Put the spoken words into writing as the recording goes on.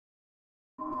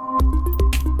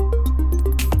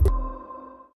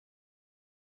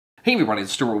Hey everybody,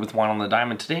 it's Stuart with Wine on the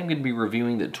Dime, and today I'm going to be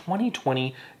reviewing the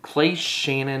 2020 Clay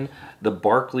Shannon The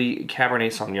Barkley Cabernet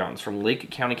Sauvignon. It's from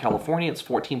Lake County, California. It's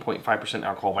 14.5%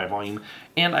 alcohol by volume,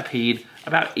 and I paid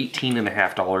about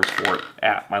 $18.50 for it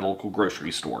at my local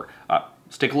grocery store.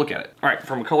 Let's take a look at it. All right,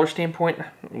 from a color standpoint,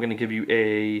 I'm going to give you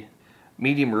a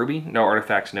medium ruby, no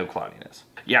artifacts, no cloudiness.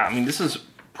 Yeah, I mean, this is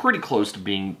pretty close to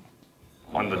being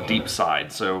on the deep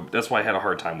side, so that's why I had a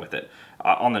hard time with it.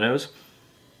 On the nose,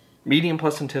 medium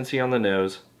plus intensity on the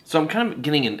nose. So I'm kind of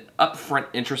getting an upfront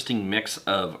interesting mix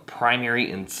of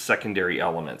primary and secondary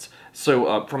elements.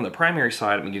 So from the primary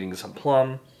side, I'm getting some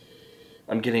plum.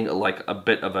 I'm getting like a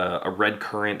bit of a red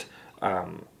currant.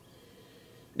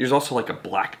 There's also like a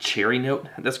black cherry note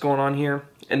that's going on here.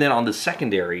 And then on the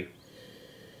secondary,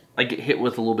 I get hit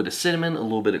with a little bit of cinnamon, a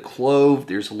little bit of clove,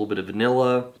 there's a little bit of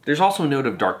vanilla. There's also a note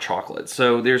of dark chocolate.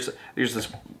 So there's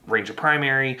this range of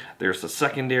primary, there's the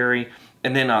secondary,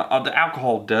 and then the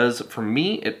alcohol does, for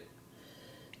me,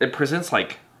 it presents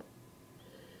like,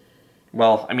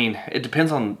 well, I mean, it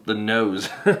depends on the nose.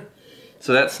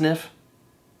 So that sniff,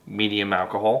 medium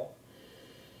alcohol.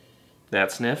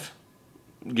 That sniff,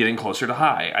 getting closer to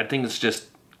high. I think it's just,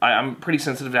 I'm pretty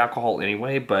sensitive to alcohol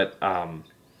anyway, but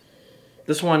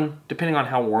this one, depending on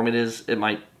how warm it is, it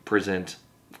might present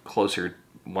closer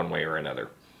one way or another.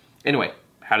 Anyway,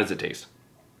 how does it taste?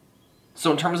 So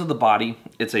in terms of the body,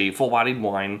 it's a full-bodied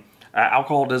wine.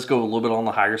 Alcohol does go a little bit on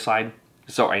the higher side,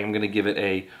 so I am going to give it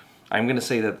a, I'm going to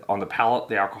say that on the palate,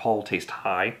 the alcohol tastes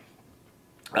high.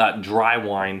 Dry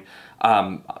wine,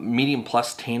 medium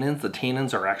plus tannins. The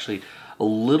tannins are actually a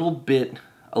little bit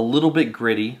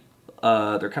gritty.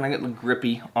 They're kind of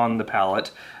grippy on the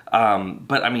palate,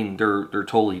 but I mean, they're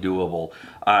totally doable.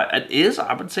 It is,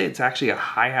 I would say it's actually a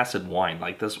high acid wine.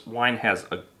 Like, this wine has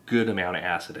a good amount of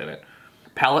acid in it.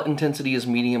 Palate intensity is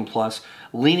medium plus,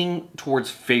 leaning towards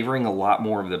favoring a lot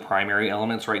more of the primary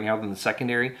elements right now than the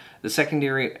secondary. The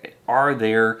secondary are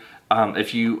there.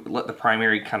 If you let the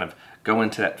primary kind of go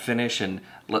into that finish and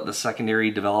let the secondary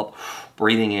develop,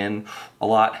 breathing in a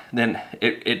lot, then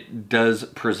it does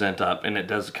present up, and it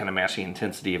does kind of match the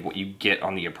intensity of what you get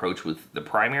on the approach with the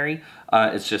primary.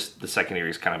 It's just the secondary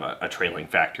is kind of a trailing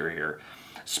factor here.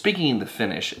 Speaking of the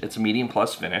finish, it's a medium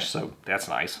plus finish, so that's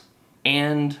nice.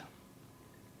 And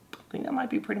I think that might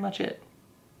be pretty much it.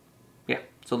 Yeah,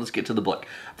 so let's get to the blick.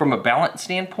 From a balance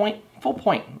standpoint, full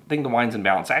point. I think the wine's in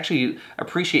balance. I actually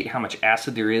appreciate how much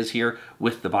acid there is here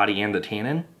with the body and the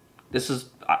tannin. This is,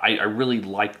 I really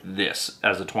like this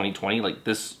as a 2020. Like,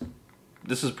 this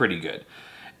is pretty good.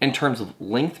 In terms of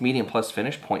length, medium plus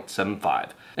finish,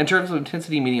 0.75. In terms of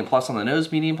intensity, medium plus on the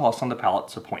nose, medium plus on the palate,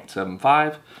 so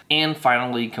 0.75. And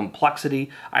finally,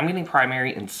 complexity. I'm getting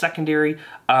primary and secondary.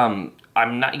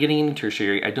 I'm not getting any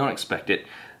tertiary. I don't expect it.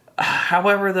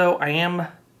 However, though, I am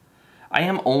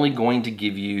only going to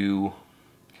give you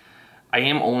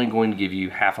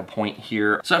half a point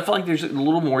here. So I feel like there's a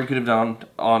little more you could have done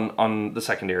on the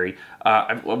secondary.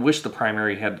 I wish the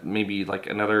primary had maybe like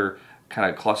another kind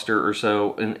of cluster or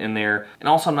so in there. And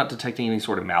also, I'm not detecting any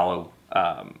sort of mallow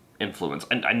influence.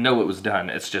 I know it was done,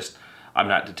 it's just I'm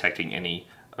not detecting any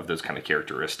of those kind of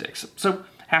characteristics. So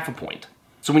half a point.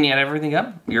 So when you add everything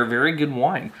up, you're a very good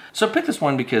wine. So I picked this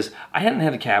one because I hadn't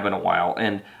had a cab in a while,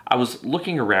 and I was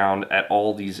looking around at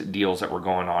all these deals that were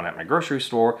going on at my grocery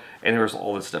store, and there was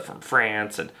all this stuff from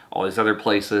France and all these other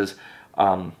places.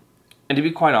 And to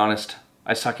be quite honest,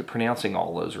 I suck at pronouncing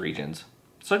all those regions.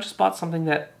 So I just bought something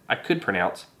that I could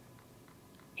pronounce,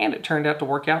 and it turned out to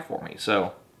work out for me.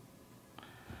 So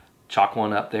chalk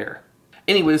one up there.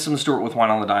 Anyway, this is Stuart with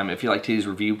Wine on the Dime. If you like today's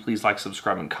review, please like,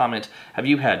 subscribe, and comment. Have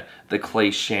you had the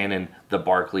Clay Shannon The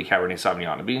Barkley Cabernet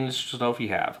Sauvignon? I'd be interested to know if you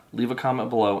have. Leave a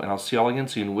comment below, and I'll see you all again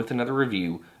soon with another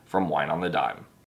review from Wine on the Dime.